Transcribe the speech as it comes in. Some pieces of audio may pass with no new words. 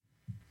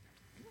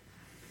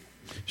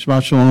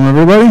Shabbat shalom,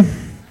 everybody.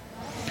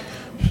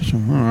 All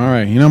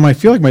right. I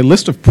feel like my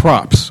list of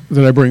props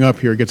that I bring up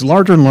here gets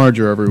larger and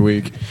larger every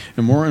week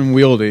and more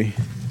unwieldy.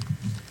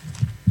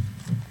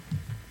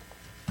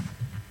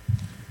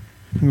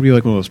 I'm going to be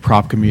like one of those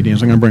prop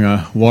comedians. I'm going to bring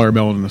a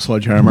watermelon and a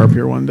sledgehammer up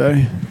here one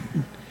day.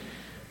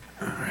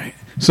 All right.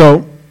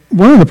 So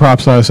one of the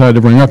props I decided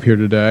to bring up here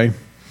today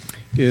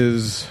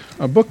is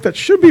a book that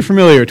should be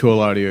familiar to a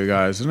lot of you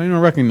guys, and I don't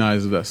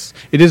recognize this.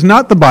 It is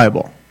not the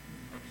Bible.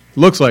 It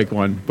looks like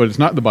one, but it's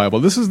not the Bible.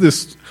 This is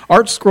this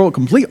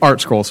complete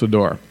art scroll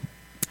Siddur.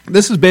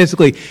 This is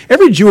basically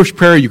every Jewish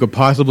prayer you could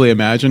possibly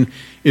imagine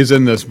is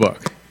in this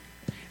book.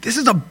 This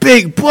is a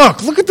big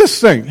book. Look at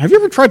this thing. Have you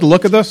ever tried to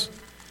look at this?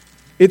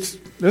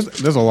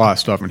 There's a lot of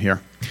stuff in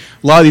here.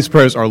 A lot of these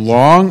prayers are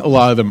long. A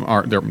lot of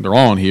them they're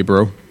all in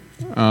Hebrew,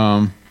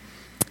 and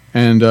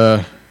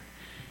a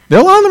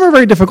lot of them are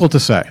very difficult to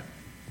say.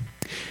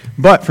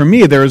 But for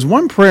me, there is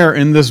one prayer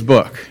in this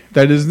book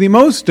that is the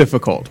most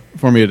difficult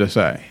for me to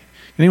say.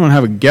 Anyone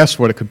have a guess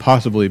what it could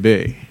possibly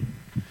be?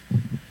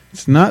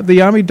 It's not the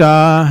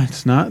Amidah,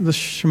 it's not the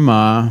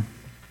Shema,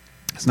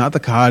 it's not the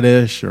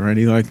Kaddish or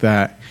anything like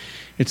that.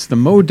 It's the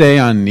Modeh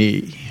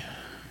Ani.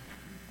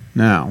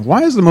 Now,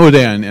 why is the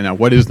Modeh Ani? Now,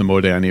 what is the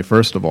Modeh Ani,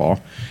 first of all?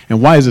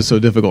 And why is it so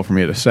difficult for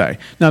me to say?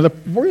 Now, the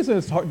reason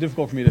it's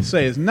difficult for me to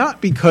say is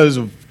not because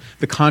of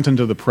the content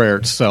of the prayer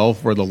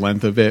itself or the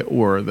length of it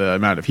or the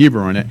amount of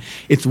Hebrew in it.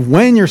 It's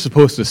when you're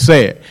supposed to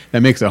say it that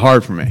makes it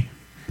hard for me.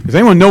 Does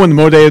anyone know when the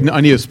Modeh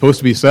Ani is supposed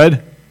to be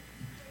said?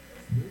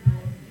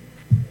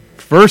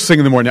 First thing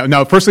in the morning.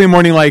 Now, first thing in the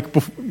morning, like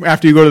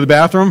after you go to the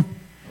bathroom?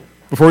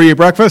 Before you eat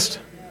breakfast?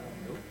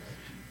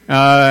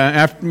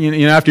 After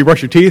you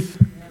brush your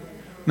teeth?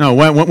 No,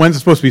 when's it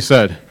supposed to be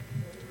said?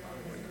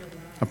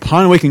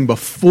 Upon waking,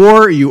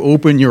 before you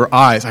open your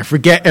eyes. I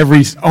forget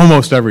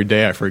almost every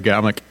day I forget.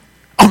 I'm like,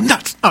 oh,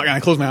 nuts! Oh, I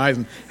close my eyes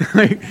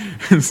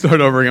and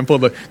start over again, pull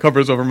the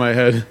covers over my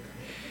head.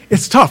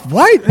 It's tough.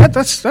 Why?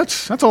 That's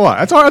a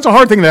lot. That's a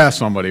hard thing to ask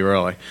somebody,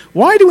 really.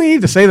 Why do we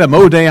need to say the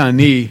Modeh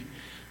Ani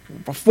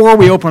before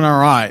we open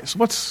our eyes?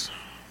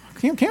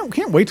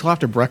 Can't wait till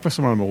after breakfast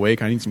when I'm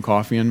awake. I need some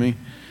coffee in me.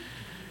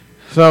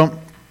 So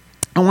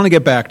I want to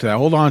get back to that.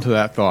 Hold on to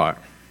that thought.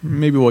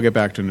 Maybe we'll get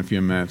back to it in a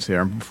few minutes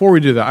here. Before we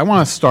do that, I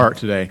want to start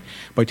today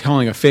by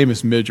telling a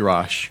famous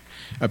midrash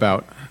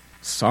about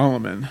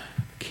Solomon,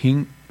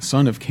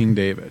 son of King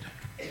David.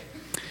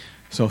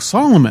 So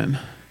Solomon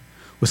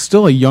was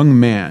still a young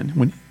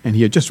man and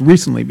he had just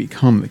recently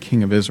become the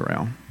king of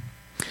Israel.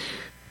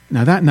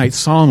 Now that night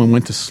Solomon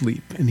went to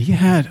sleep and he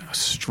had a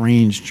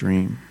strange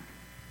dream.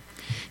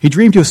 He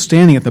dreamed he was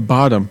standing at the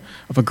bottom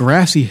of a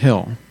grassy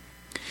hill,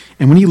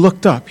 and when he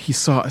looked up he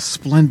saw a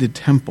splendid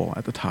temple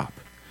at the top.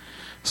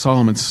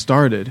 Solomon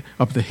started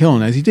up the hill,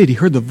 and as he did he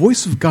heard the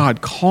voice of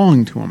God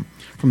calling to him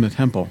from the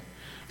temple.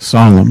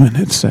 Solomon,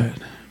 it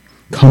said,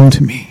 come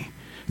to me,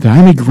 that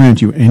I may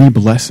grant you any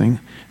blessing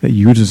that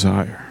you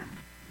desire.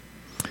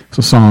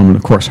 So Solomon,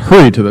 of course,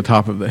 hurried to the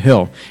top of the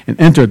hill and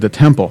entered the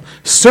temple,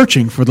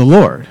 searching for the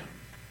Lord.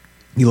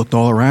 He looked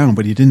all around,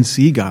 but he didn't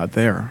see God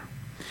there.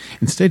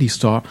 Instead, he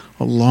saw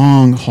a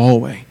long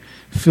hallway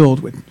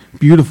filled with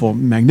beautiful,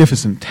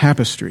 magnificent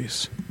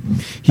tapestries.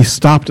 He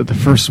stopped at the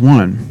first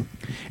one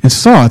and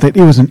saw that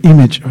it was an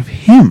image of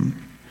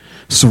him,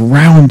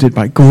 surrounded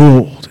by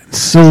gold and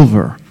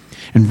silver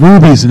and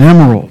rubies and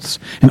emeralds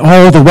and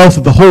all the wealth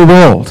of the whole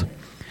world.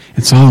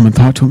 And Solomon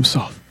thought to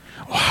himself,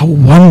 oh, how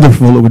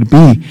wonderful it would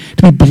be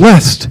to be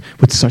blessed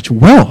with such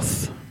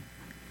wealth.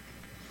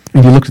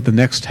 And he looked at the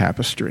next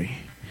tapestry,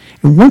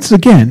 and once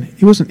again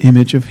it was an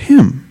image of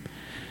him.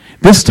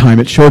 This time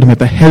it showed him at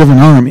the head of an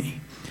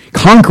army,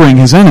 conquering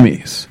his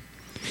enemies.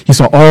 He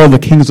saw all the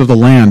kings of the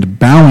land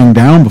bowing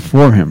down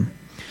before him.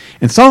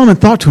 And Solomon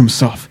thought to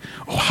himself,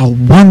 oh, how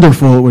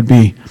wonderful it would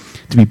be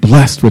to be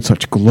blessed with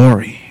such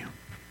glory.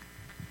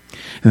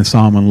 And then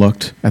Solomon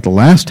looked at the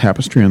last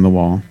tapestry on the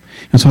wall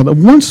and saw that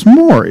once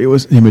more it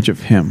was an image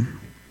of him.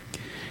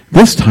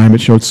 This time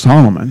it showed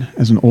Solomon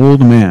as an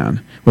old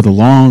man with a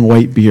long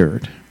white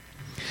beard.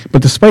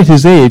 But despite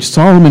his age,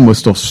 Solomon was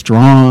still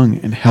strong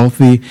and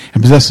healthy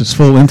and possessed his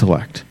full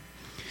intellect.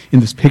 In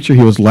this picture,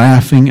 he was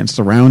laughing and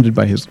surrounded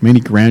by his many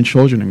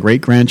grandchildren and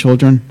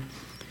great-grandchildren.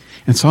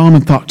 And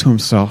Solomon thought to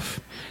himself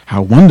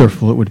how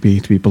wonderful it would be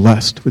to be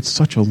blessed with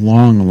such a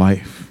long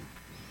life.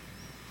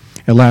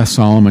 At last,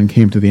 Solomon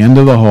came to the end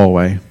of the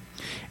hallway,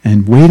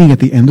 and waiting at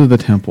the end of the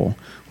temple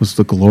was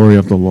the glory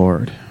of the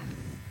Lord.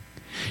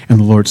 And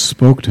the Lord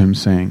spoke to him,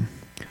 saying,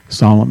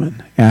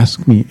 Solomon,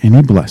 ask me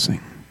any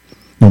blessing,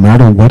 no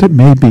matter what it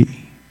may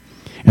be,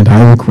 and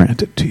I will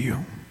grant it to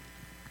you.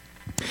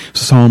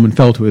 So Solomon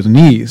fell to his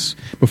knees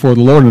before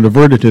the Lord and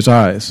averted his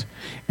eyes.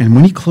 And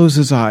when he closed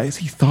his eyes,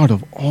 he thought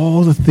of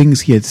all the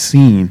things he had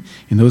seen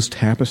in those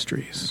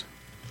tapestries.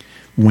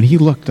 When he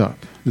looked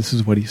up, this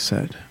is what he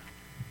said.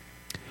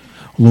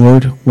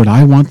 Lord, what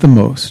I want the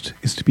most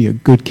is to be a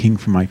good king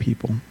for my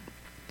people.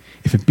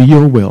 If it be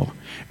your will,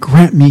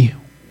 grant me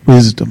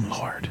wisdom,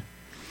 Lord,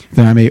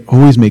 that I may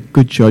always make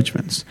good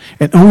judgments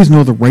and always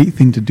know the right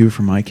thing to do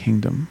for my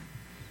kingdom.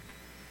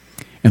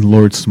 And the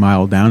Lord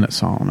smiled down at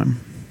Solomon.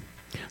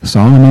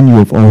 Solomon, you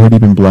have already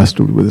been blessed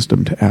with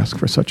wisdom to ask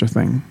for such a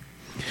thing.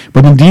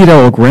 But indeed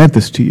I will grant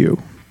this to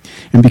you.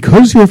 And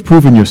because you have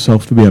proven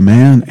yourself to be a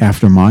man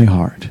after my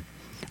heart,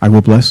 I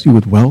will bless you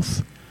with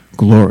wealth,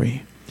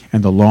 glory,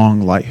 and a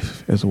long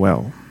life as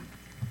well.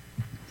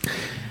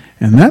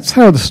 And that's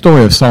how the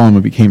story of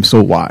Solomon became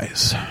so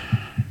wise.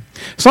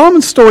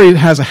 Solomon's story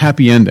has a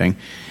happy ending.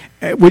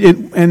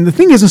 And the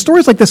thing is, in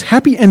stories like this,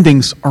 happy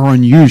endings are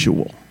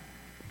unusual.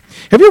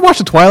 Have you ever watched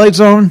The Twilight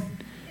Zone?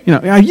 You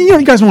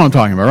guys know what I'm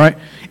talking about, right?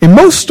 In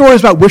most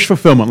stories about wish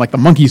fulfillment, like The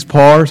Monkey's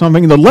Paw or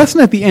something, the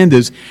lesson at the end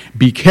is,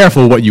 be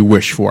careful what you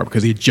wish for,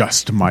 because you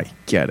just might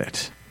get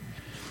it.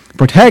 The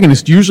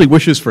protagonist usually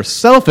wishes for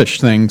selfish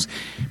things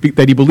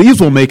that he believes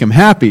will make him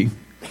happy,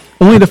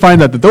 only to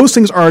find out that those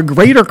things are a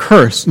greater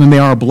curse than they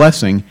are a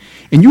blessing,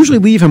 and usually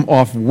leave him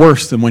off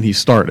worse than when he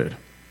started.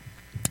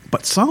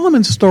 But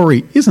Solomon's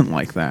story isn't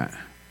like that.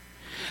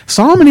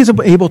 Solomon is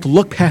able to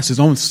look past his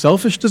own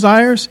selfish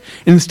desires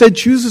and instead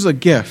chooses a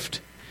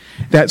gift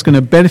that's going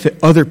to benefit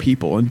other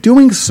people. In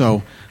doing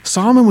so,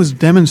 Solomon was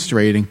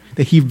demonstrating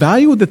that he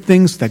valued the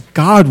things that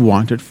God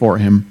wanted for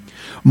him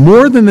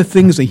more than the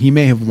things that he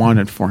may have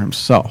wanted for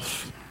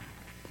himself.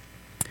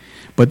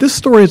 But this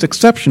story is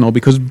exceptional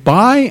because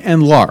by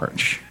and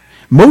large,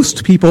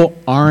 most people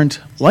aren't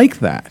like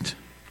that.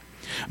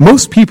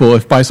 Most people,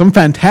 if by some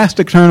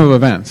fantastic turn of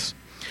events,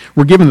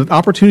 were given the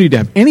opportunity to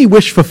have any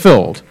wish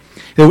fulfilled,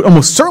 they would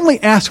almost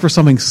certainly ask for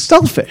something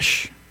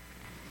selfish.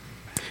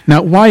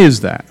 Now, why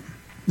is that?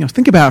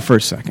 Think about it for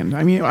a second.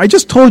 I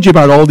just told you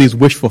about all these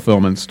wish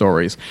fulfillment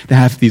stories that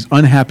have these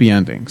unhappy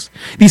endings.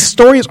 These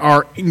stories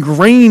are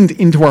ingrained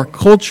into our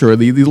culture.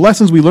 The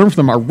lessons we learn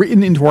from them are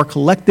written into our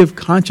collective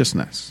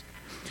consciousness.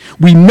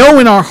 We know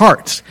in our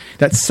hearts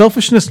that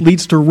selfishness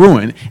leads to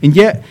ruin, and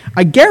yet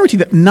I guarantee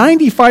that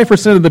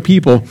 95% of the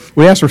people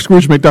would ask for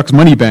Scrooge McDuck's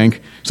money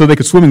bank so they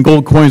could swim in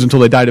gold coins until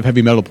they died of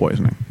heavy metal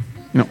poisoning.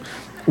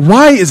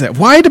 Why is that?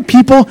 Why do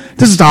people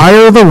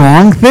desire the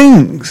wrong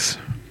things?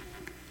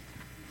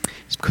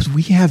 It's because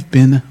we have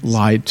been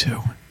lied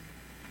to.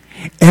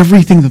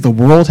 Everything that the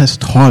world has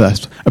taught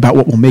us about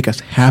what will make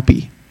us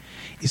happy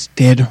is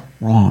dead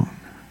wrong.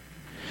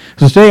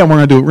 So today we're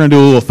going to do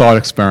a little thought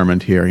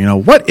experiment here.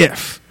 What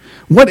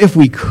if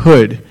we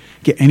could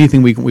get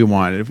anything we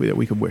wanted that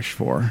we could wish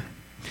for?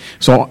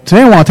 So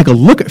today I want to take a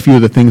look at a few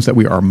of the things that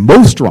we are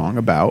most wrong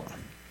about,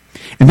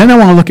 and then I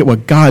want to look at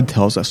what God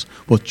tells us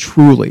will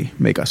truly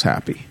make us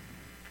happy.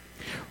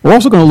 We're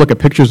also going to look at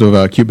pictures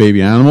of cute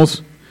baby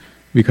animals,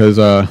 because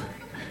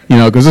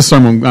this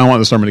sermon, I don't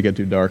want the sermon to get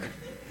too dark.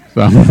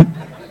 So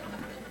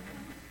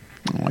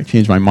I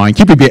changed my mind.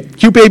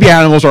 Cute baby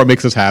animals are what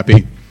makes us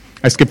happy.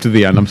 I skipped to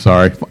the end. I'm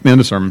sorry. The end of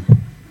the sermon.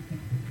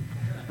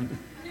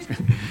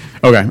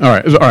 Okay. All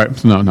right.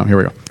 So no. Here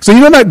we go. So you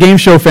know that game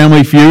show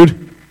Family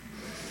Feud?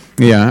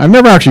 Yeah, I've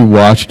never actually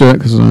watched it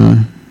because I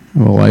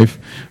have a life.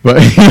 But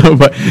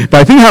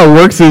I think how it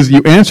works is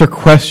you answer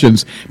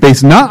questions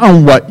based not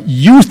on what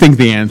you think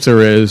the answer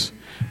is,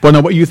 but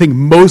on what you think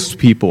most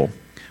people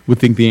would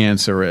think the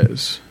answer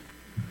is.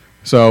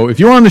 So if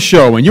you're on the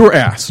show and you were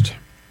asked,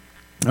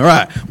 all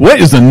right, what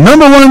is the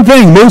number one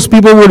thing most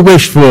people would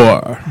wish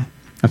for?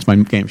 That's my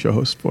game show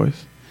host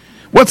voice.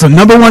 What's the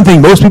number one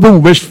thing most people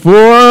would wish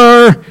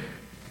for?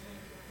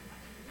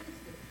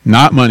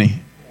 Not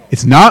money.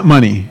 It's not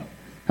money.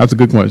 That's a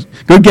good question.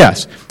 Good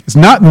guess. It's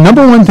not the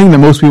number one thing that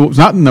most people. It's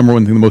not the number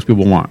one thing that most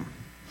people want.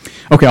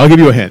 Okay, I'll give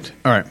you a hint.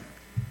 All right.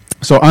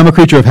 So I'm a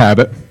creature of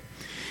habit.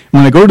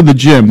 When I go to the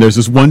gym, there's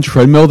this one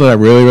treadmill that I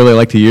really, really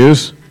like to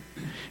use.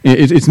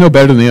 It's no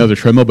better than the other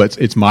treadmill, but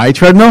it's my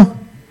treadmill,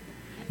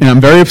 and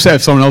I'm very upset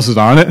if someone else is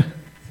on it.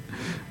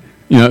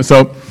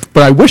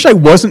 But I wish I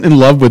wasn't in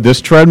love with this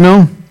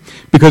treadmill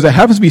because it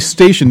happens to be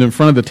stationed in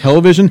front of the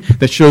television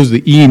that shows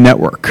the E!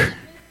 Network.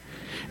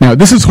 Now,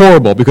 this is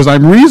horrible because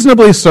I'm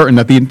reasonably certain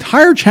that the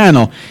entire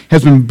channel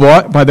has been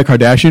bought by the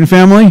Kardashian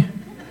family.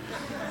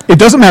 It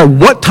doesn't matter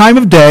what time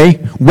of day,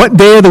 what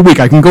day of the week.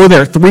 I can go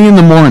there at 3 in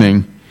the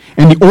morning,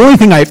 and the only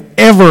thing I've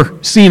ever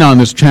seen on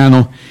this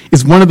channel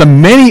is one of the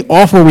many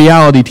awful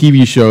reality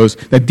TV shows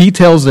that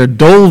details their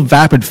dull,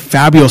 vapid,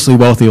 fabulously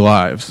wealthy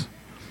lives.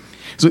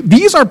 So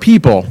these are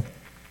people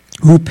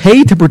who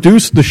pay to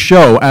produce the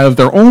show out of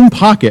their own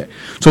pocket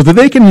so that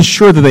they can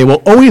ensure that they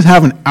will always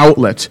have an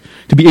outlet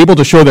to be able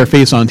to show their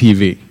face on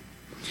TV.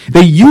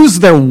 They use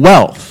their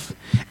wealth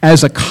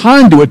as a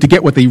conduit to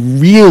get what they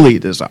really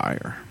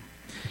desire.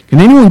 Can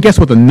anyone guess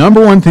what the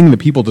number one thing that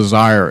people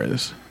desire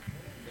is?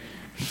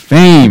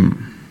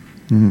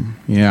 Fame.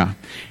 Yeah.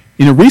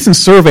 In a recent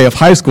survey of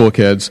high school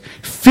kids,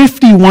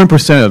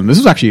 51% of them, this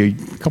was actually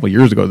a couple of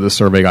years ago that this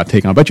survey got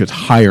taken, I bet you it's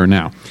higher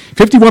now.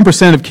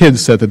 51% of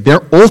kids said that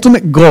their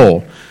ultimate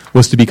goal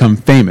was to become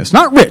famous.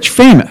 Not rich,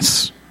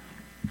 famous.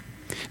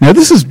 Now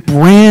this is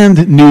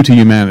brand new to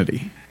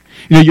humanity.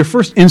 Your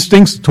first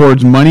instincts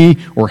towards money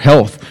or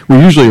health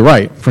were usually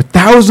right. For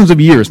thousands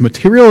of years,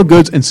 material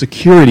goods and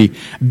security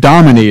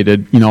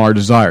dominated, our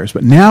desires.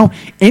 But now,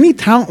 any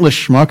talentless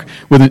schmuck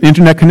with an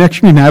internet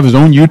connection can have his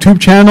own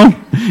YouTube channel,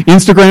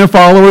 Instagram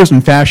followers,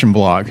 and fashion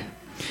blog.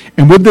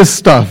 And with this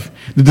stuff,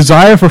 the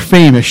desire for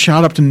fame has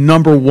shot up to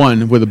number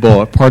one with a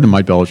bullet. Pardon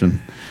my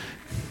Belgian.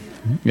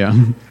 Yeah.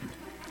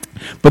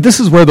 But this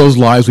is where those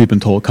lies we've been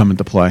told come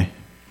into play.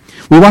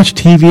 We watch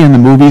TV and the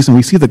movies, and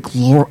we see the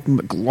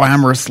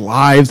glamorous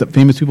lives that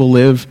famous people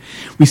live.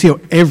 We see how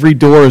every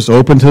door is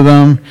open to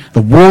them.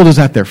 The world is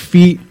at their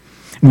feet.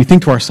 And we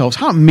think to ourselves,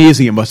 how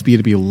amazing it must be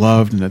to be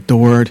loved and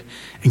adored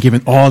and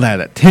given all that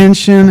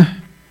attention.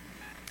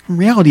 In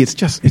reality,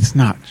 it's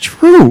not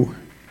true.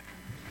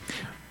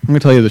 I'm going to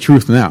tell you the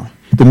truth now.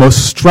 The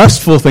most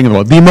stressful thing in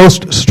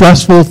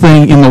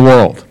the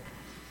world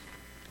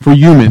for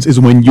humans is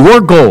when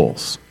your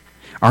goals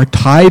are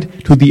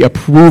tied to the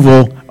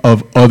approval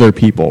of other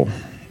people.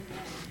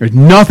 There's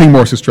nothing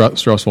more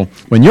stressful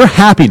when your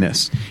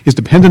happiness is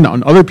dependent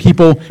on other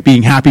people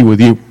being happy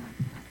with you.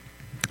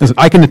 Listen,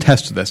 I can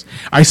attest to this.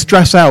 I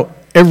stress out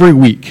every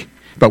week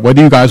about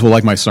whether you guys will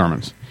like my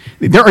sermons.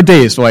 There are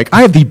days,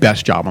 I have the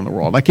best job in the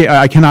world. I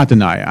cannot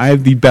deny it. I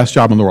have the best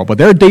job in the world. But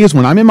there are days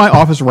when I'm in my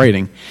office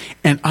writing,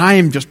 and I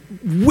am just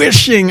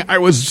wishing I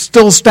was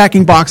still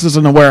stacking boxes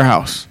in a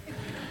warehouse.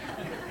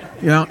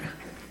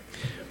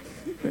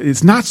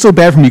 It's not so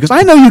bad for me, because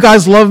I know you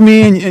guys love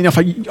me, and if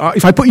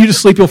I put you to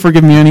sleep, you'll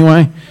forgive me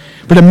anyway.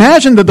 But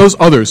imagine that those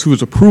others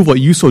whose approval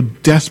you so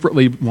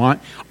desperately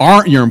want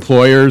aren't your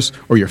employers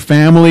or your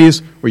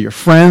families or your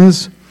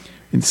friends.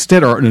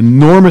 Instead are an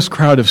enormous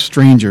crowd of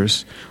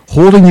strangers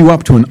holding you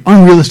up to an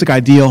unrealistic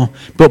ideal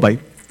built by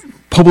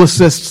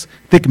publicists,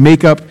 thick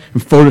makeup,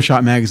 and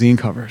Photoshop magazine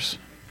covers.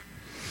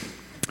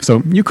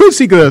 So you could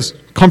seek this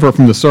comfort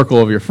from the circle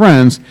of your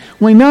friends,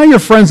 only now your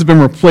friends have been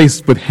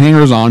replaced with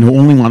hangers-on who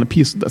only want a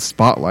piece of the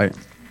spotlight.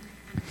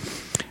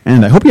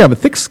 And I hope you have a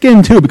thick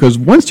skin, too, because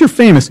once you're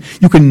famous,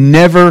 you can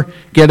never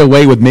get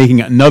away with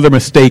making another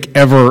mistake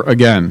ever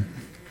again.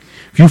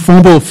 If you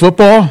fumble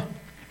football,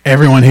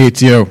 everyone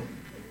hates you.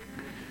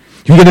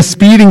 If you get a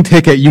speeding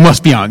ticket, you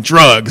must be on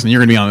drugs, and you're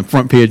going to be on the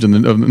front page of the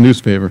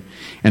newspaper.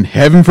 And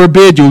heaven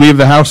forbid you leave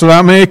the house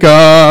without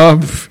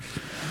makeup.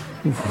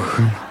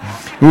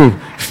 Ooh,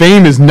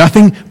 fame is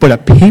nothing but a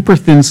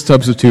paper-thin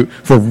substitute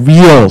for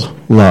real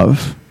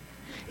love.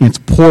 And it's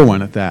a poor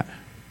one at that.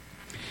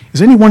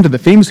 Is any wonder that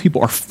famous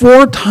people are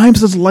 4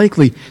 times as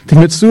likely to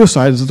commit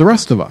suicide as the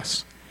rest of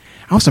us?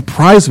 I was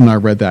surprised when I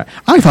read that.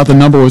 I thought the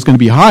number was going to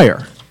be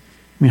higher. I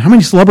mean, how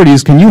many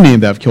celebrities can you name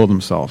that have killed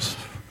themselves?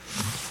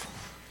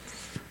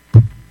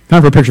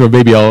 Time for a picture of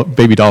a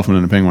baby dolphin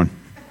and a penguin.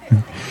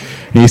 And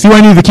you see why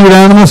I need the cute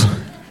animals?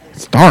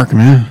 It's dark,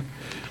 man.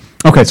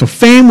 Okay, so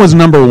fame was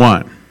number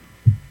 1.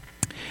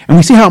 And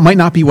we see how it might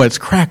not be what it's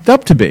cracked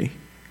up to be.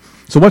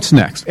 So what's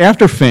next?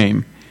 After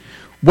fame,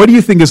 what do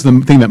you think is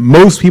the thing that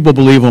most people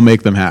believe will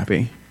make them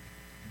happy?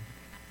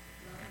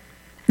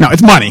 No,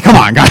 it's money. Come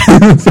on, guys.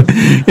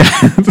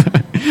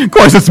 Yeah. Of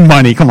course it's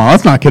money. Come on,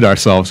 let's not kid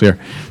ourselves here.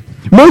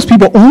 Most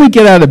people only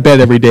get out of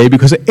bed every day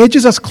because it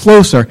edges us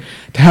closer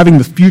to having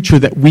the future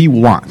that we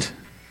want.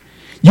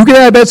 You get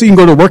out of bed so you can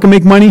go to work and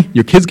make money.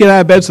 Your kids get out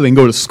of bed so they can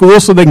go to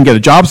school, so they can get a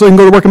job, so they can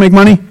go to work and make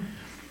money.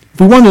 If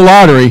we won the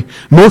lottery,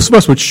 most of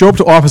us would show up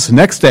to office the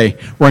next day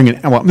wearing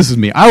this is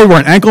me. I would wear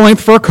an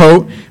ankle-length fur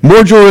coat,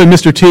 more jewelry than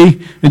Mr.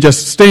 T, and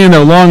just stay in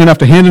there long enough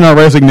to hand in our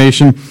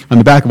resignation on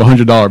the back of a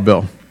 $100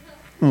 bill.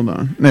 Hold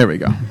on. There we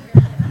go.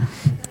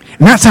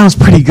 And that sounds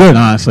pretty good,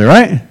 honestly,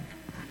 right?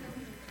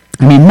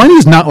 I mean, money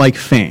is not like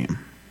fame.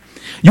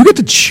 You get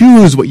to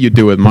choose what you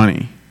do with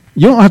money.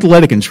 You don't have to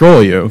let it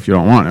control you if you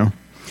don't want to.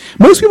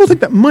 Most people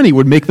think that money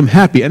would make them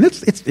happy, and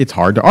it's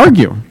hard to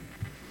argue.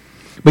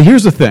 But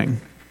here's the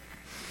thing.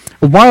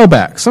 A while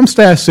back, some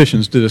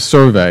statisticians did a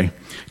survey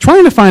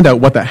trying to find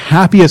out what the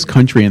happiest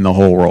country in the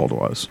whole world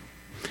was,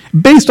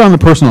 based on the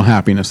personal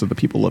happiness of the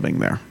people living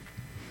there.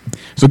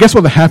 So guess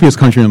what the happiest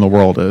country in the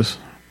world is?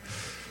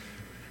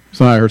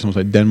 So I heard someone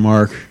say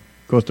Denmark,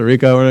 Costa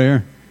Rica over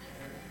there.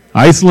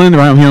 Iceland,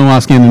 right? I'm hearing a lot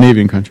of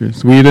Scandinavian countries.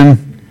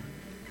 Sweden.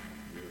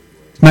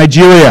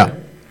 Nigeria.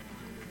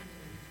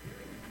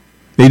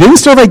 They didn't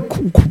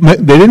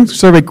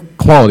survey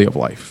quality of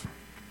life.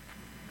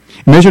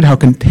 It measured how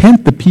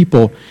content the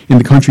people in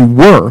the country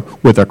were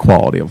with their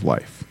quality of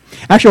life.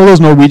 Actually, all those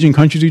Norwegian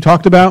countries you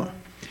talked about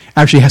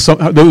actually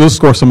those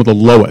score some of the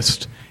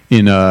lowest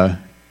in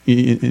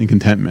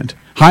contentment.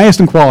 Highest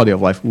in quality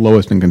of life,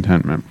 lowest in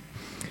contentment.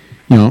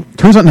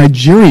 Turns out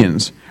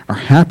Nigerians are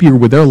happier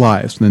with their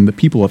lives than the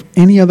people of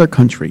any other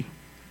country.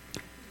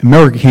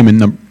 America came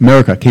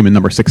in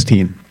number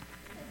 16.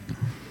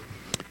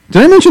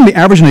 Did I mention the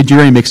average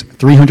Nigerian makes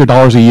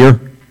 $300 a year?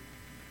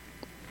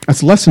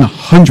 That's less than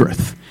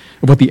 1/100th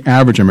of what the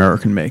average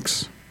American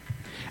makes.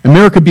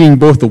 America being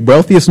both the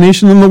wealthiest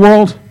nation in the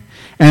world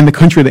and the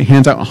country that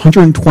hands out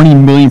 120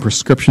 million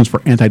prescriptions for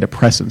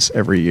antidepressants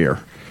every year.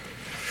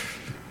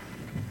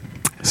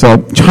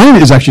 So China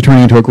is actually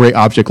turning into a great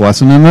object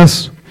lesson in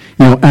this.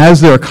 As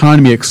their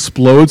economy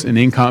explodes and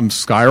incomes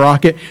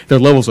skyrocket, their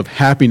levels of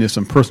happiness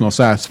and personal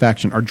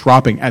satisfaction are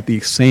dropping at the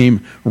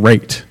same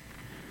rate.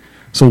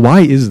 So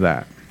why is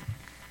that?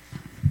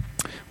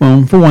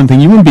 Well, for one thing,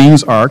 human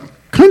beings are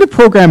kind of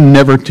programmed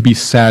never to be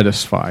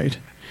satisfied.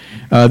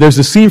 There's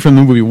a scene from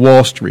the movie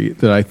Wall Street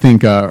that I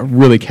think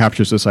really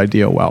captures this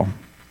idea well.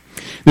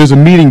 There's a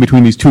meeting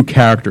between these two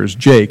characters,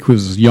 Jake,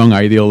 who's this young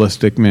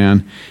idealistic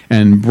man,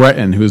 and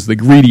Breton, who's the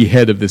greedy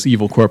head of this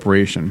evil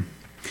corporation.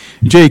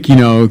 Jake,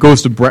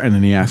 goes to Breton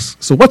and he asks,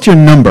 "So what's your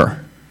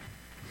number?"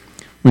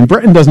 When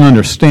Breton doesn't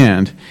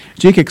understand,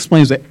 Jake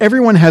explains that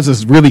everyone has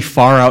this really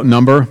far-out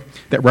number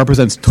that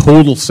represents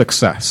total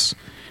success,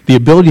 the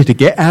ability to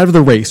get out of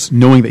the race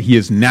knowing that he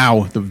is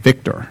now the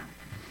victor.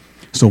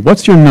 "So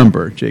what's your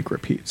number?" Jake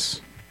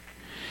repeats.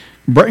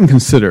 Breton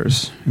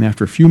considers, and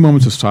after a few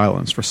moments of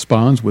silence,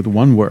 responds with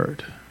one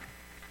word: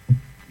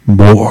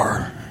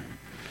 more.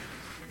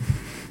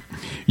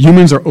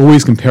 Humans are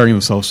always comparing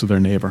themselves to their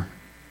neighbor.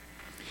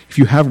 If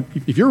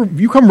you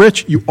become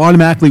rich, you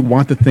automatically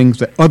want the things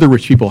that other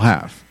rich people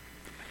have.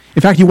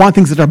 In fact, you want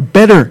things that are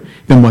better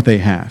than what they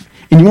have,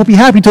 and you won't be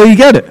happy until you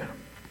get it.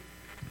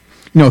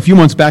 A few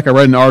months back, I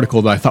read an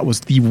article that I thought was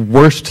the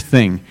worst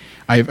thing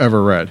I have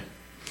ever read.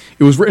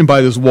 It was written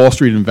by this Wall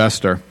Street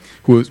investor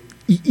who was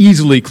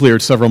easily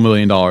cleared several $1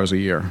 million a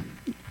year.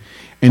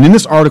 And in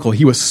this article,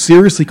 he was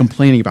seriously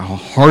complaining about how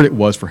hard it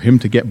was for him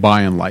to get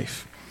by in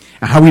life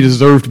and how he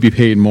deserved to be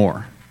paid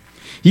more.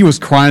 He was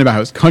crying about how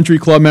his country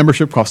club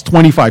membership costs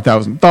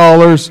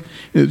 $25,000.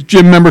 His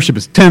gym membership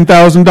is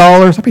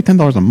 $10,000. I pay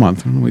 $10 a month.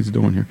 I don't know what he's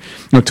doing here.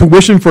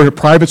 Tuition for a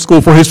private school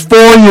for his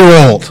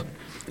 4-year-old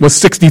was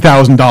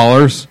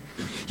 $60,000.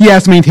 He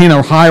has to maintain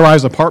a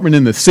high-rise apartment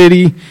in the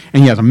city,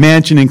 and he has a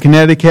mansion in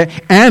Connecticut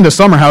and a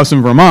summer house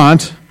in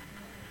Vermont.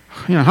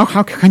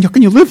 How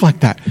can you live like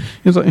that?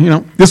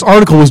 This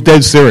article was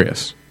dead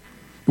serious.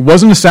 It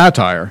wasn't a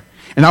satire,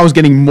 and I was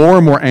getting more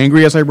and more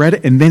angry as I read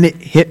it, and then it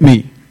hit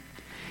me.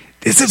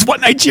 This is what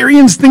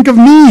Nigerians think of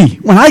me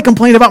when I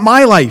complain about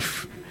my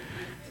life.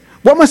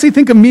 What must they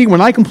think of me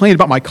when I complain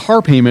about my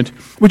car payment,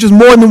 which is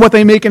more than what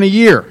they make in a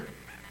year?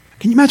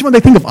 Can you imagine what they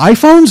think of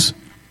iPhones?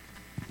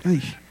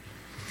 I'm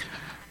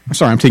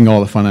sorry, I'm taking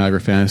all the fun out of your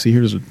fantasy.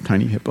 Here's a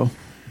tiny hippo.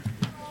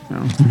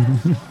 No.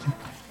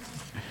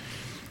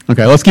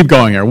 Okay, let's keep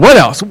going here. What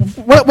else?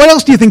 What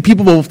else do you think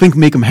people will think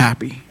make them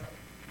happy?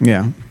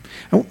 Yeah.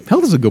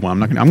 Health is a good one.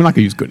 I'm not going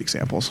to use good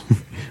examples. I'm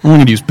only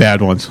going to use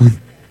bad ones.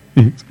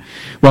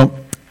 Well,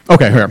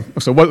 okay, here.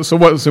 So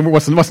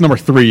what's number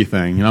 3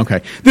 thing?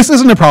 Okay, this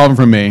isn't a problem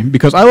for me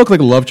because I look like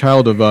a love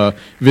child of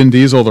Vin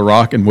Diesel, The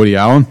Rock, and Woody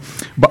Allen.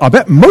 But I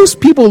bet most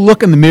people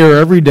look in the mirror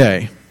every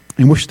day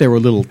and wish they were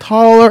a little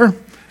taller,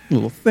 a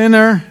little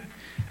thinner,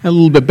 had a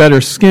little bit better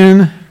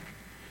skin.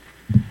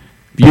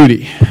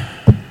 Beauty.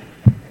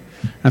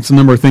 That's the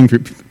number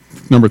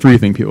 3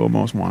 thing people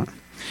most want.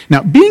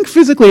 Now, being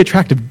physically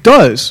attractive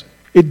does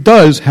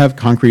have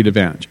concrete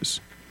advantages.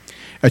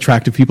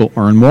 Attractive people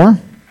earn more,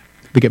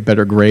 they get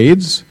better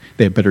grades,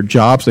 they have better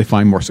jobs, they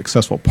find more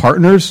successful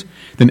partners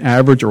than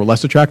average or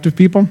less attractive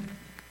people.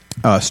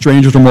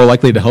 Strangers are more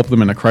likely to help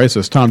them in a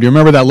crisis. Tom, do you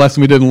remember that lesson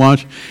we did in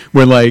lunch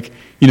where,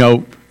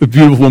 the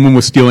beautiful woman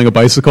was stealing a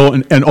bicycle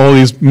and all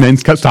these men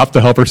stopped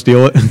to help her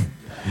steal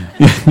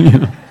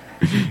it?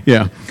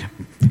 Yeah.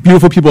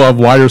 Beautiful people have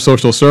wider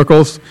social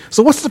circles.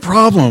 So what's the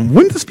problem?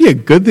 Wouldn't this be a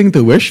good thing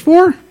to wish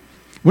for?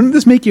 Wouldn't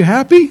this make you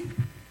happy?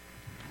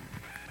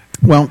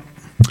 Well,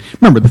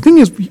 remember, the thing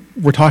is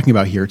we're talking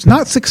about here, it's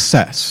not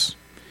success.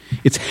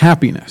 It's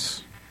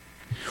happiness.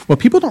 What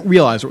people don't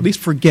realize, or at least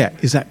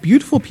forget, is that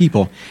beautiful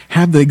people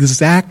have the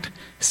exact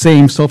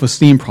same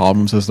self-esteem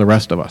problems as the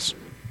rest of us.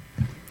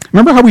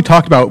 Remember how we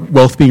talked about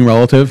wealth being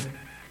relative?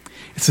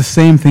 It's the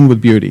same thing with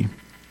beauty.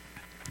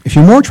 If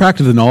you're more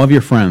attractive than all of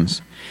your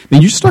friends,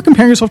 then you just start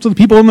comparing yourself to the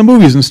people in the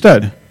movies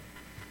instead.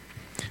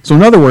 So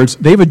in other words,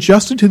 they've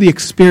adjusted to the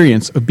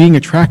experience of being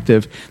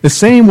attractive the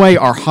same way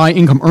our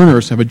high-income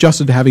earners have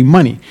adjusted to having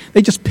money.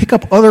 They just pick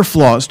up other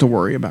flaws to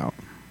worry about.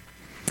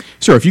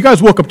 Sure, if you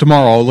guys woke up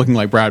tomorrow looking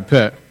like Brad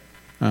Pitt,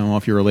 I don't know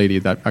if you're a lady,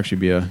 that'd actually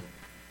be a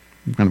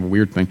kind of a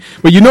weird thing.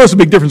 But you notice a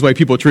big difference in the way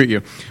people treat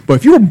you. But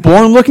if you were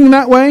born looking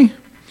that way,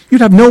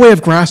 you'd have no way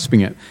of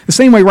grasping it. The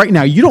same way right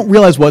now, you don't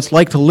realize what it's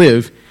like to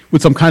live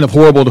with some kind of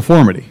horrible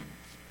deformity.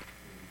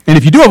 And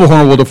if you do have a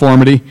horrible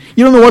deformity,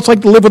 you don't know what it's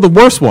like to live with a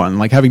worse one,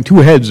 like having 2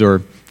 heads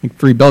or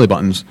 3 belly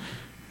buttons.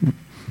 And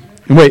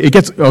it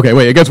gets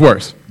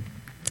worse.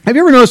 Have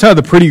you ever noticed how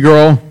the pretty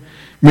girl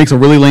makes a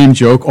really lame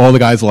joke, all the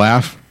guys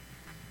laugh?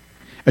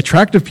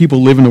 Attractive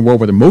people live in a world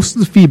where most of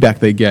the feedback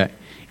they get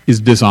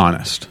is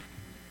dishonest.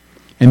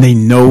 And they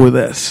know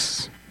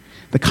this.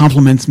 The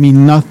compliments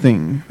mean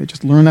nothing. They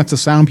just learn that's the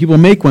sound people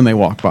make when they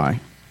walk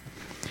by.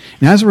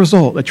 And as a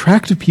result,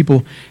 attractive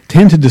people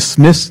tend to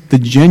dismiss the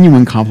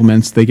genuine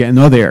compliments they get in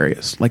other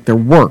areas, like their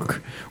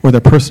work, or their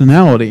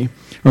personality,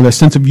 or their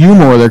sense of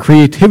humor, or their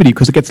creativity,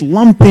 because it gets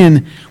lumped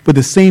in with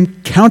the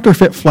same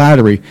counterfeit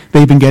flattery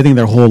they've been getting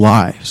their whole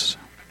lives.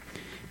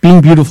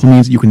 Being beautiful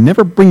means you can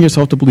never bring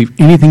yourself to believe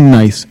anything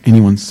nice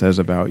anyone says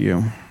about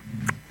you.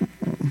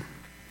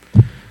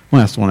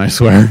 Last one, I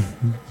swear.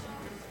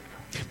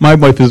 My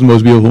wife is the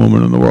most beautiful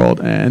woman in the world,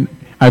 and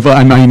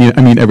I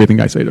mean everything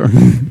I say to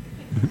her.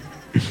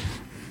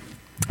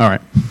 All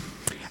right.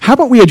 How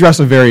about we address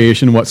a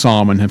variation of what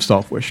Solomon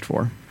himself wished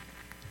for?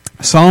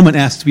 Solomon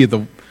asked to be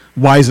the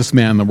wisest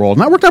man in the world,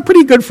 and that worked out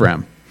pretty good for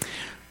him.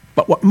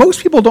 But what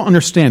most people don't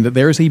understand, that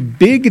there is a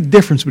big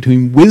difference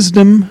between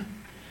wisdom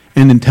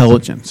and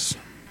intelligence.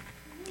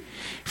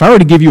 If I were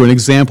to give you an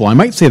example, I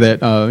might say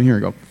that, here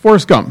we go,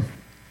 Forrest Gump.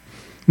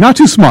 Not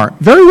too smart,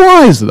 very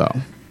wise, though.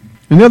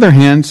 On the other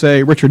hand,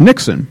 say Richard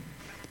Nixon,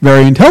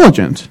 very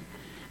intelligent,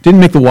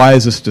 didn't make the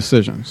wisest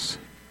decisions.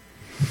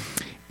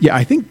 Yeah,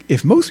 I think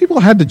if most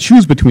people had to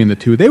choose between the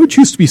two, they would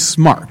choose to be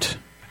smart.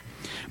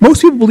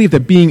 Most people believe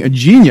that being a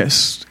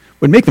genius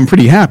would make them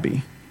pretty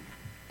happy.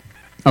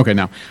 Okay,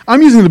 now,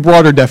 I'm using the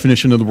broader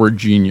definition of the word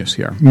genius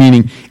here,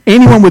 meaning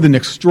anyone with an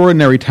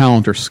extraordinary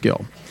talent or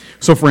skill.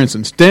 So, for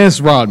instance, Dennis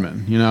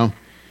Rodman, he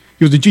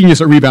was a genius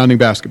at rebounding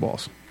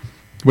basketballs.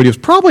 But he was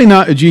probably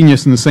not a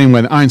genius in the same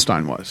way that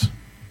Einstein was.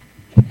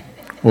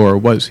 Or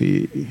was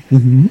he?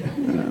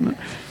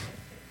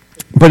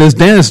 But as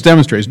Dennis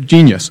demonstrates,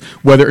 genius,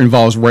 whether it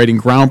involves writing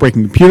groundbreaking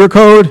computer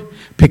code,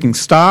 picking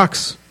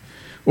stocks,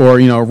 or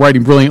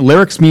writing brilliant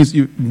lyrics, means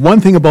one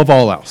thing above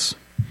all else.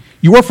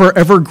 You are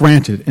forever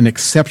granted an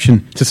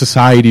exception to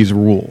society's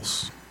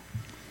rules.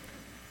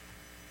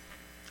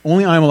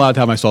 Only I'm allowed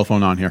to have my cell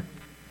phone on here.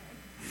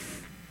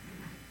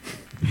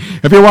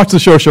 Have you ever watched the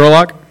show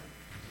Sherlock?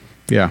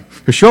 Yeah.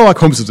 Because Sherlock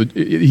Holmes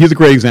he's a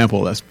great example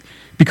of this.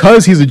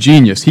 Because he's a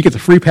genius, he gets a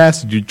free pass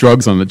to do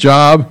drugs on the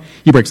job.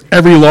 He breaks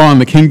every law in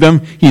the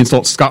kingdom. He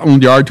insults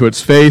Scotland Yard to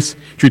its face,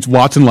 treats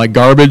Watson like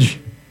garbage.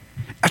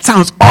 That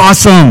sounds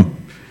awesome!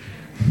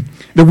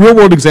 The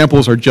real-world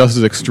examples are just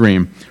as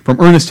extreme. From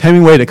Ernest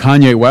Hemingway to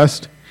Kanye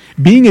West,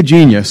 being a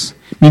genius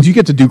means you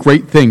get to do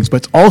great things, but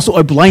it's also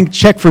a blank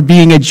check for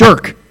being a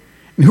jerk.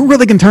 And who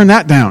really can turn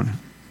that down?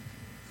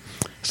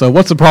 So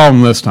what's the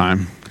problem this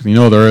time? Because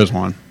there is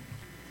one.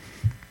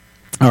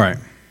 All right,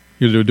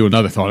 you're do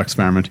another thought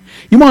experiment.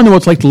 You want to know what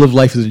it's like to live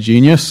life as a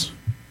genius?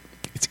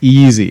 It's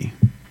easy.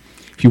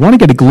 If you want to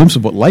get a glimpse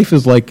of what life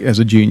is like as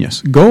a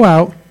genius, go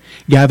out,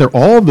 gather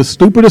all of the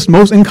stupidest,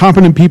 most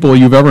incompetent people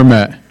you've ever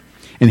met,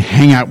 and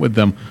hang out with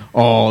them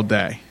all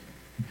day.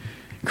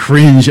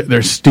 Cringe at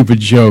their stupid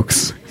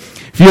jokes.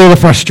 Feel the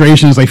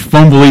frustration as they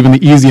fumble even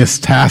the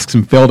easiest tasks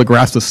and fail to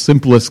grasp the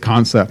simplest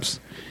concepts.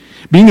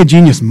 Being a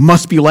genius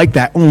must be like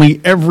that,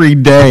 only every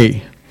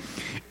day.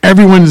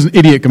 Everyone's an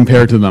idiot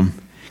compared to them.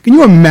 Can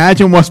you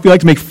imagine what it must be like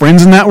to make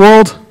friends in that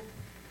world?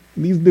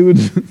 These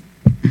dudes.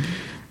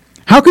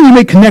 How can you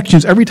make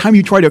connections every time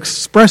you try to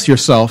express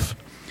yourself?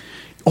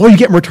 All you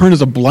get in return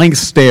is a blank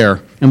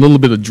stare and a little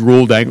bit of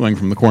drool dangling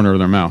from the corner of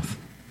their mouth.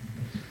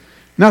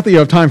 Not that you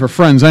have time for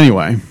friends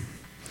anyway.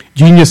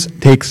 Genius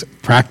takes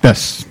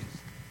practice.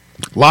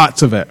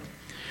 Lots of it.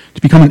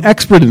 To become an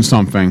expert in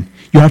something,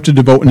 you have to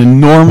devote an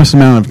enormous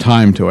amount of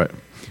time to it.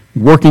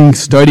 Working,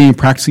 studying,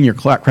 practicing your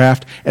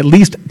craft, at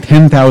least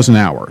 10,000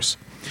 hours.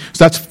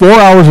 So that's 4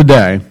 hours a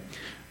day,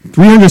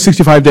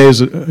 365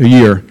 days a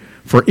year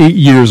for 8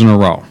 years in a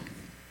row.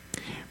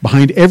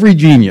 Behind every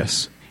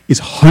genius is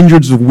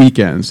hundreds of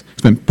weekends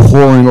spent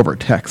poring over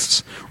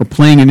texts, or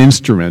playing an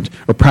instrument,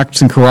 or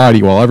practicing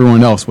karate while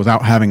everyone else was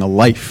out having a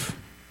life.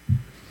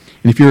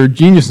 And if you're a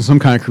genius in some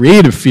kind of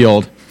creative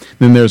field,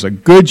 then there's a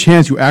good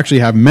chance you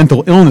actually have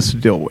mental illness to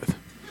deal with.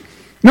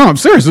 No, I'm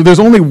serious. There's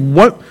only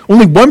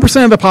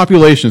 1% of the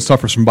population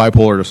suffers from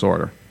bipolar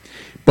disorder.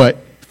 But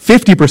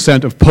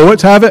 50% of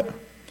poets have it,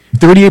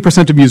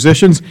 38% of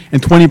musicians,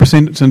 and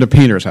 20% of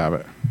painters have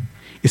it.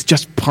 It's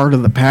just part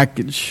of the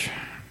package.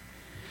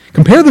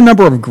 Compare the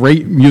number of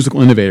great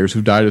musical innovators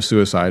who've died of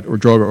suicide or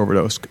drug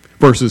overdose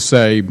versus,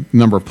 say, the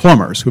number of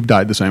plumbers who've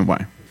died the same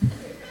way.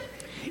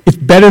 It's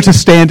better to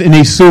stand in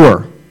a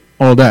sewer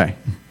all day.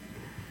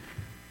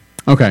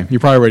 Okay, you're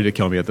probably ready to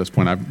kill me at this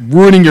point. I'm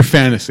ruining your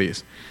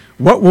fantasies.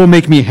 What will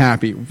make me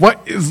happy?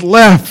 What is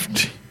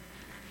left?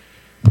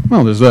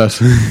 Well, there's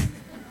this.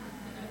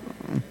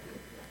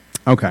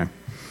 Okay.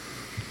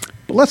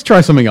 But let's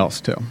try something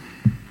else, too.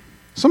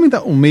 Something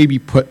that will maybe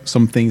put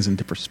some things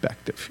into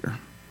perspective here.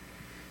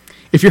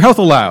 If your health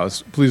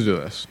allows, please do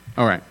this.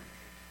 All right.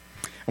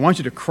 I want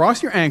you to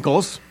cross your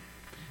ankles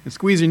and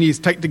squeeze your knees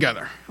tight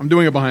together. I'm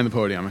doing it behind the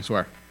podium, I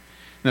swear.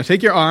 Now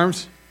take your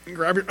arms and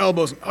grab your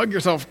elbows and hug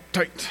yourself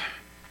tight.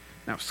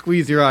 Now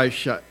squeeze your eyes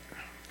shut.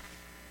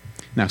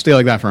 Now stay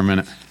like that for a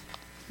minute.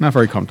 Not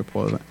very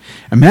comfortable, is it?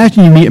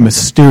 Imagine you meet a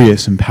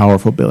mysterious and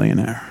powerful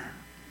billionaire.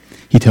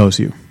 He tells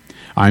you,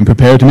 I'm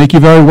prepared to make you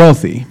very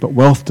wealthy, but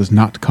wealth does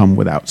not come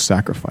without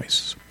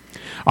sacrifice.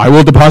 I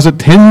will deposit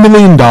 $10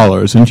 million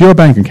into your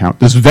bank account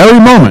this very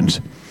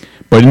moment,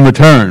 but in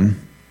return,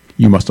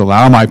 you must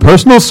allow my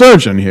personal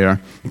surgeon here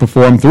to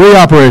perform 3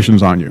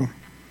 operations on you.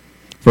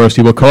 First,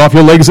 he will cut off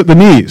your legs at the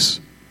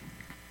knees.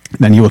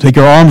 Then he will take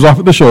your arms off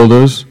at the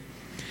shoulders.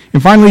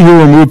 And finally, he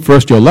will remove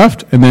first your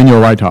left and then your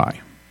right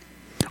eye.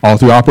 All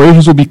 3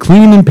 operations will be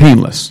clean and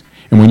painless.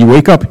 And when you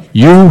wake up,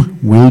 you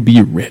will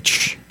be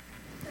rich.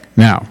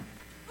 Now,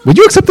 would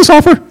you accept this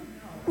offer?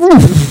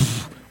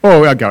 Oof.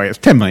 Oh, okay, it's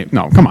 $10 million.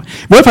 No, come on.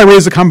 What if I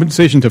raise the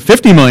compensation to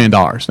 $50 million?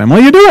 Then will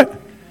you do it?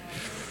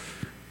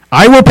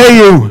 I will pay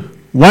you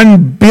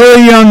 $1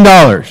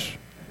 billion.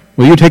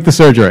 Will you take the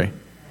surgery?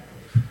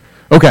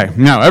 Okay,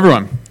 now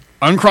everyone,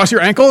 uncross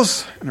your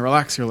ankles and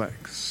relax your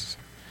legs.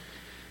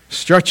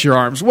 Stretch your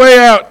arms way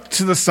out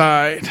to the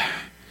side.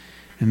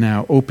 And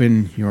now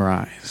open your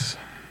eyes.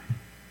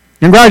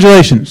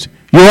 Congratulations,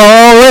 you are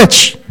all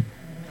rich.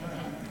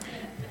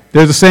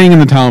 There's a saying in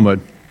the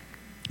Talmud.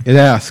 It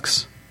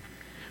asks,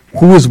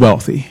 who is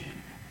wealthy?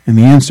 And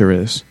the answer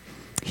is,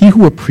 he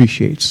who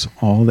appreciates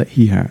all that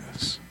he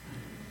has.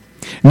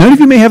 None of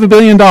you may have $1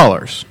 billion,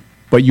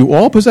 but you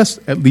all possess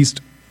at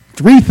least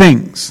 3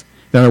 things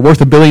that are worth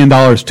 $1 billion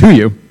to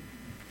you.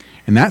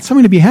 And that's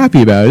something to be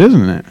happy about,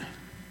 isn't it?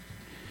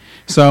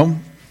 So,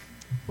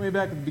 way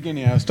back at the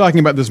beginning, I was talking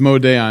about this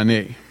Modeh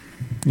Ani.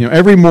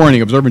 Every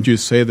morning, observant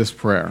Jews say this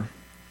prayer.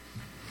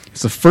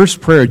 It's the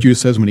first prayer a Jew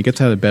says when he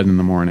gets out of bed in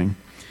the morning.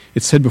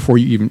 It's said before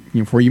you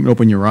even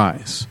open your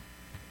eyes.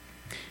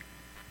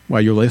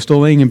 While you're still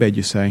laying in bed,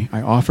 you say,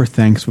 I offer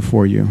thanks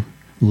before you,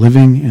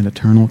 living and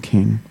eternal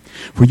King,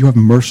 for you have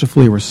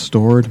mercifully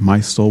restored my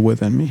soul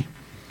within me.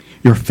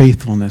 Your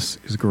faithfulness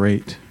is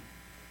great.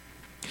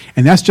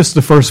 And that's just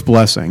the first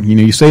blessing.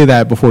 You say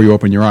that before you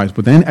open your eyes,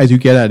 but then as you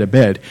get out of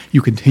bed,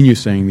 you continue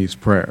saying these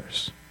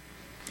prayers.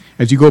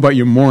 As you go about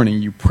your morning,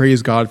 you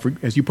praise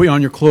God as you put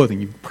on your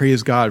clothing, you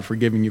praise God for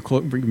giving you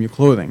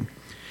clothing.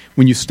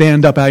 When you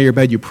stand up out of your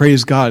bed, you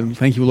praise God and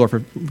thank you, Lord, for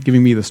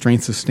giving me the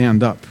strength to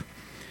stand up.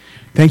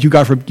 Thank you,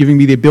 God, for giving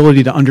me the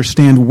ability to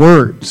understand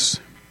words.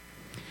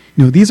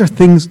 These are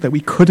things that we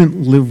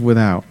couldn't live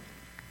without,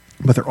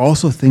 but they're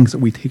also things that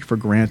we take for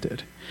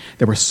granted,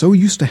 that we're so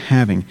used to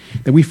having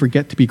that we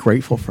forget to be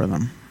grateful for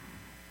them.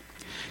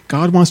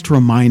 God wants to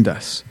remind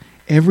us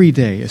every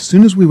day, as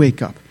soon as we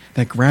wake up,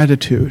 that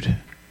gratitude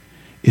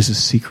is a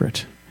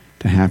secret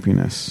to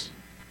happiness.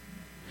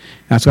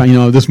 That's why,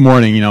 this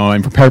morning,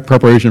 in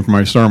preparation for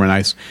my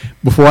sermon,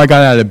 before I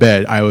got out of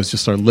bed, I was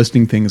just started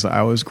listing things that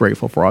I was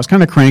grateful for. I was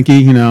kind of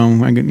cranky,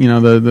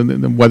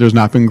 the weather's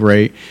not been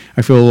great.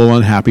 I feel a little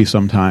unhappy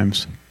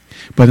sometimes.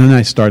 But then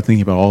I started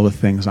thinking about all the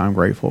things I'm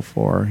grateful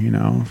for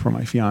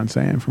my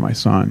fiance and for my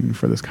son,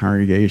 for this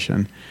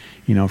congregation,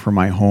 for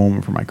my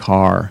home, for my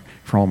car,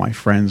 for all my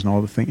friends and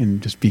all the things,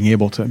 and just being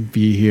able to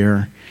be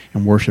here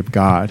and worship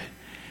God.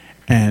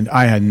 And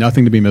I had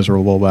nothing to be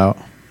miserable about.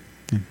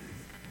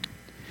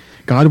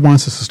 God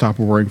wants us to stop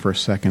worrying for a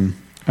second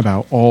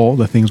about all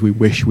the things we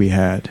wish we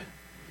had,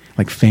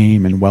 like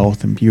fame and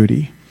wealth and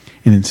beauty,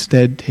 and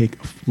instead take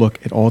a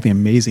look at all the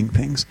amazing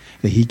things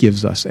that he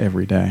gives us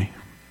every day.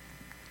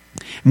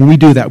 And when we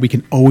do that, we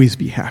can always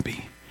be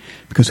happy.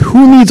 Because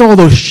who needs all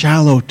those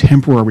shallow,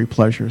 temporary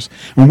pleasures?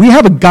 When we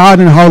have a God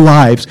in our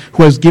lives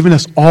who has given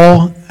us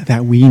all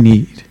that we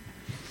need.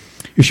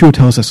 Yeshua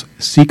tells us,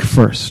 seek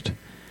first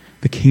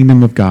the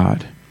kingdom of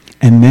God,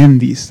 and then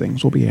these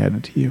things will be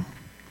added to you.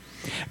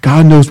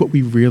 God knows what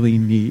we really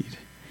need.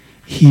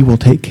 He will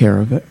take care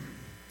of it.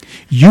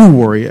 You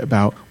worry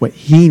about what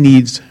he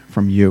needs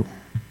from you.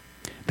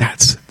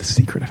 That's the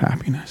secret of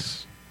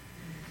happiness.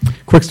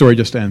 Quick story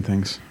just to end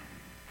things.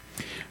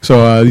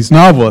 So these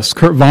novelists,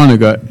 Kurt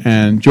Vonnegut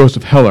and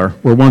Joseph Heller,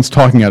 were once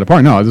talking at a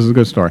party. No, this is a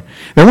good story.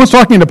 They were once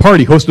talking at a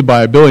party hosted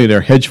by a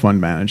billionaire hedge fund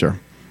manager.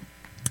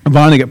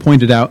 Vonnegut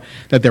pointed out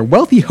that their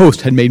wealthy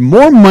host had made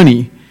more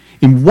money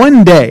in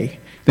one day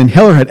than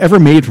Heller had ever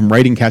made from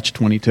writing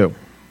Catch-22.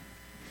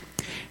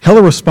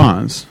 Heller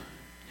responds,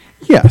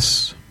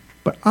 yes,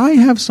 but I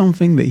have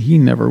something that he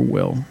never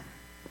will.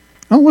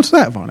 Oh, what's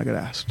that? Vonnegut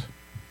asked.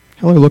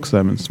 Heller looks at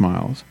them and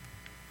smiles.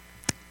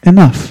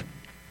 Enough.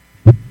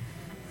 All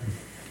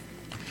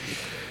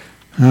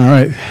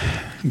right.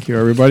 Thank you,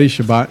 everybody.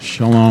 Shabbat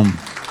Shalom.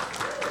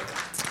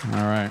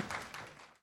 All right.